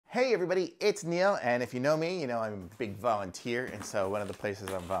Hey everybody, it's Neil, and if you know me, you know I'm a big volunteer, and so one of the places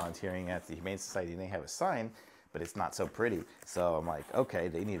I'm volunteering at, the Humane Society, they have a sign, but it's not so pretty. So I'm like, okay,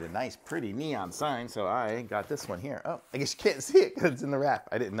 they need a nice, pretty neon sign, so I got this one here. Oh, I guess you can't see it because it's in the wrap.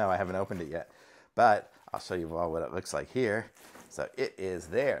 I didn't know, I haven't opened it yet. But I'll show you all what it looks like here. So it is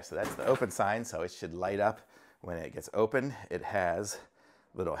there. So that's the open sign, so it should light up when it gets opened. It has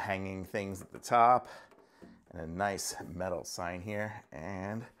little hanging things at the top, and a nice metal sign here,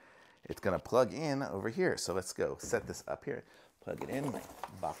 and it's gonna plug in over here. So let's go set this up here. Plug it in, my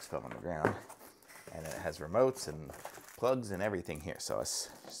box fell on the ground. And it has remotes and plugs and everything here. So let's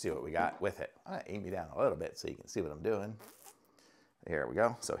see what we got with it. I'm gonna aim you down a little bit so you can see what I'm doing. There we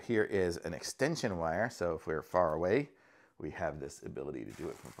go. So here is an extension wire. So if we're far away, we have this ability to do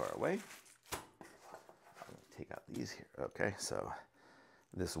it from far away. I'm gonna take out these here. Okay, so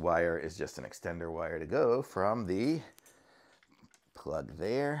this wire is just an extender wire to go from the plug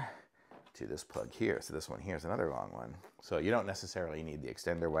there to this plug here. So this one here is another long one. So you don't necessarily need the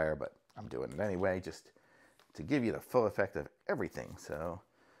extender wire, but I'm doing it anyway, just to give you the full effect of everything. So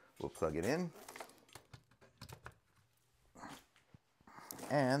we'll plug it in.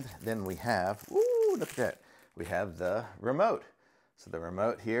 And then we have, ooh, look at that. We have the remote. So the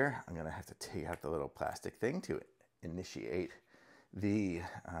remote here, I'm gonna have to take out the little plastic thing to initiate the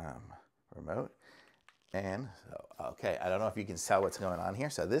remote. And so, okay, I don't know if you can tell what's going on here.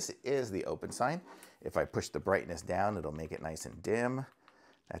 So this is the open sign. If I push the brightness down, it'll make it nice and dim.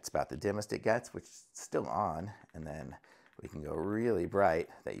 That's about the dimmest it gets, which is still on. And then we can go really bright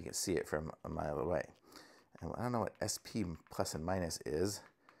that you can see it from a mile away. And I don't know what SP plus and minus is.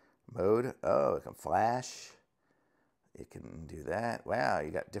 Mode, oh, it can flash. It can do that. Wow,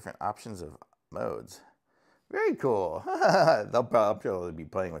 you got different options of modes. Very cool. They'll probably be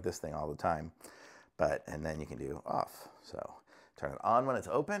playing with this thing all the time. And then you can do off. So turn it on when it's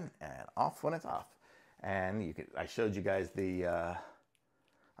open and off when it's off. And you can, I showed you guys the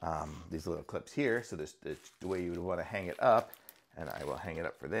these little clips here. So this, the way you would want to hang it up, and I will hang it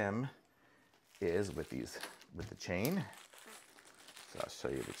up for them, is with the chain. So I'll show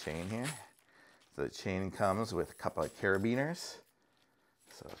you the chain here. So the chain comes with a couple of carabiners.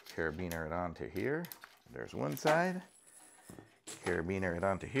 So carabiner it onto here. There's one side. Carabiner it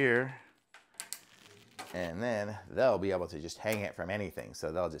onto here. And then they'll be able to just hang it from anything.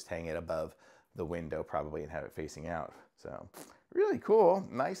 So they'll just hang it above the window probably and have it facing out. So really cool,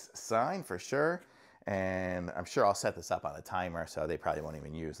 nice sign for sure. And I'm sure I'll set this up on a timer, so they probably won't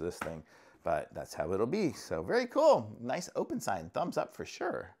even use this thing, but that's how it'll be. So very cool, nice open sign, thumbs up for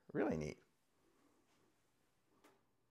sure, really neat.